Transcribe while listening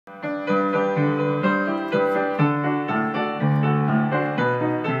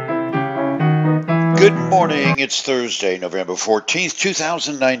Good morning. It's Thursday, November 14th,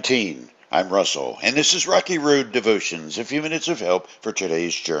 2019. I'm Russell, and this is Rocky Road Devotions, a few minutes of help for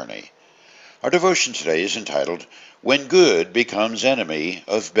today's journey. Our devotion today is entitled, When Good Becomes Enemy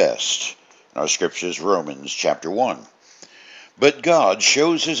of Best. And our scripture is Romans chapter 1. But God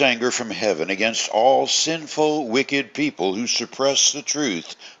shows his anger from heaven against all sinful, wicked people who suppress the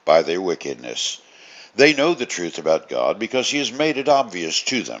truth by their wickedness. They know the truth about God because he has made it obvious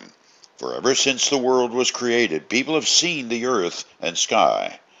to them. For ever since the world was created, people have seen the earth and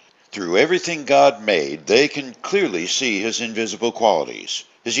sky. Through everything God made, they can clearly see his invisible qualities,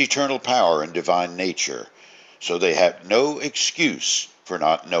 his eternal power and divine nature. So they have no excuse for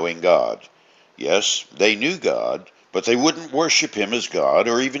not knowing God. Yes, they knew God, but they wouldn't worship him as God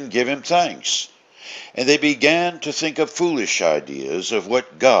or even give him thanks. And they began to think of foolish ideas of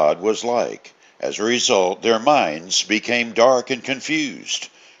what God was like. As a result, their minds became dark and confused.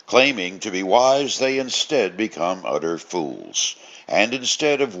 Claiming to be wise, they instead become utter fools. And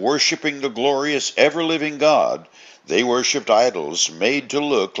instead of worshiping the glorious, ever-living God, they worshipped idols made to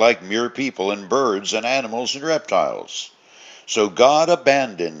look like mere people and birds and animals and reptiles. So God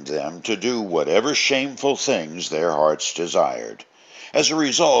abandoned them to do whatever shameful things their hearts desired. As a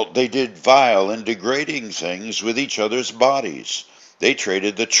result, they did vile and degrading things with each other's bodies. They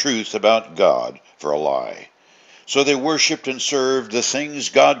traded the truth about God for a lie. So they worshipped and served the things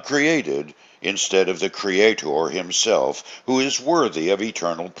God created instead of the Creator himself, who is worthy of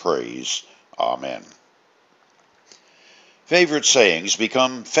eternal praise. Amen. Favorite sayings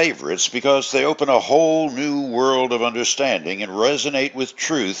become favorites because they open a whole new world of understanding and resonate with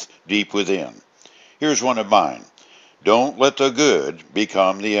truth deep within. Here's one of mine. Don't let the good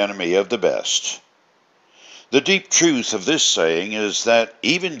become the enemy of the best. The deep truth of this saying is that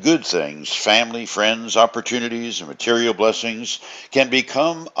even good things, family, friends, opportunities, and material blessings, can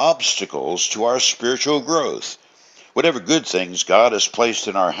become obstacles to our spiritual growth. Whatever good things God has placed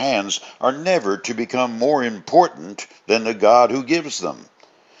in our hands are never to become more important than the God who gives them.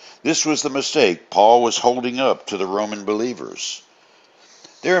 This was the mistake Paul was holding up to the Roman believers.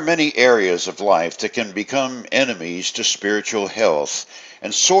 There are many areas of life that can become enemies to spiritual health,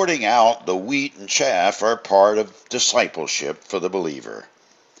 and sorting out the wheat and chaff are part of discipleship for the believer.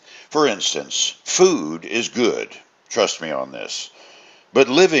 For instance, food is good, trust me on this, but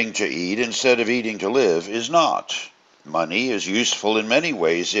living to eat instead of eating to live is not. Money is useful in many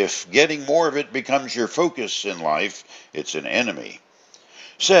ways. If getting more of it becomes your focus in life, it's an enemy.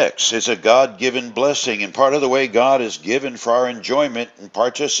 Sex is a God-given blessing and part of the way God is given for our enjoyment and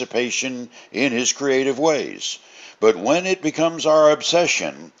participation in his creative ways. But when it becomes our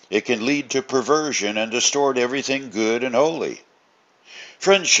obsession, it can lead to perversion and distort everything good and holy.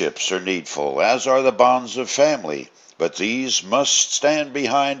 Friendships are needful, as are the bonds of family, but these must stand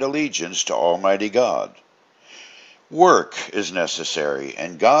behind allegiance to Almighty God. Work is necessary,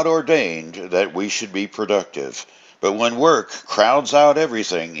 and God ordained that we should be productive. But when work crowds out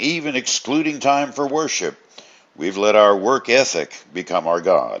everything, even excluding time for worship, we've let our work ethic become our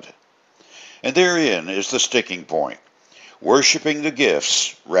God. And therein is the sticking point, worshiping the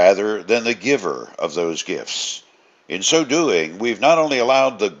gifts rather than the giver of those gifts. In so doing, we've not only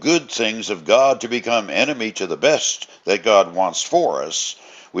allowed the good things of God to become enemy to the best that God wants for us,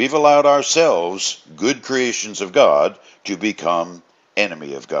 we've allowed ourselves, good creations of God, to become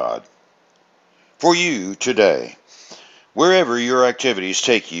enemy of God. For you today, wherever your activities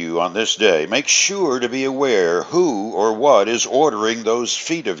take you on this day, make sure to be aware who or what is ordering those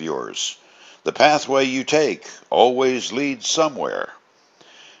feet of yours. The pathway you take always leads somewhere.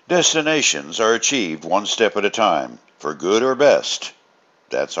 Destinations are achieved one step at a time, for good or best.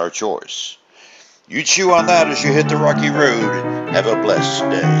 That's our choice. You chew on that as you hit the rocky road. Have a blessed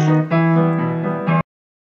day.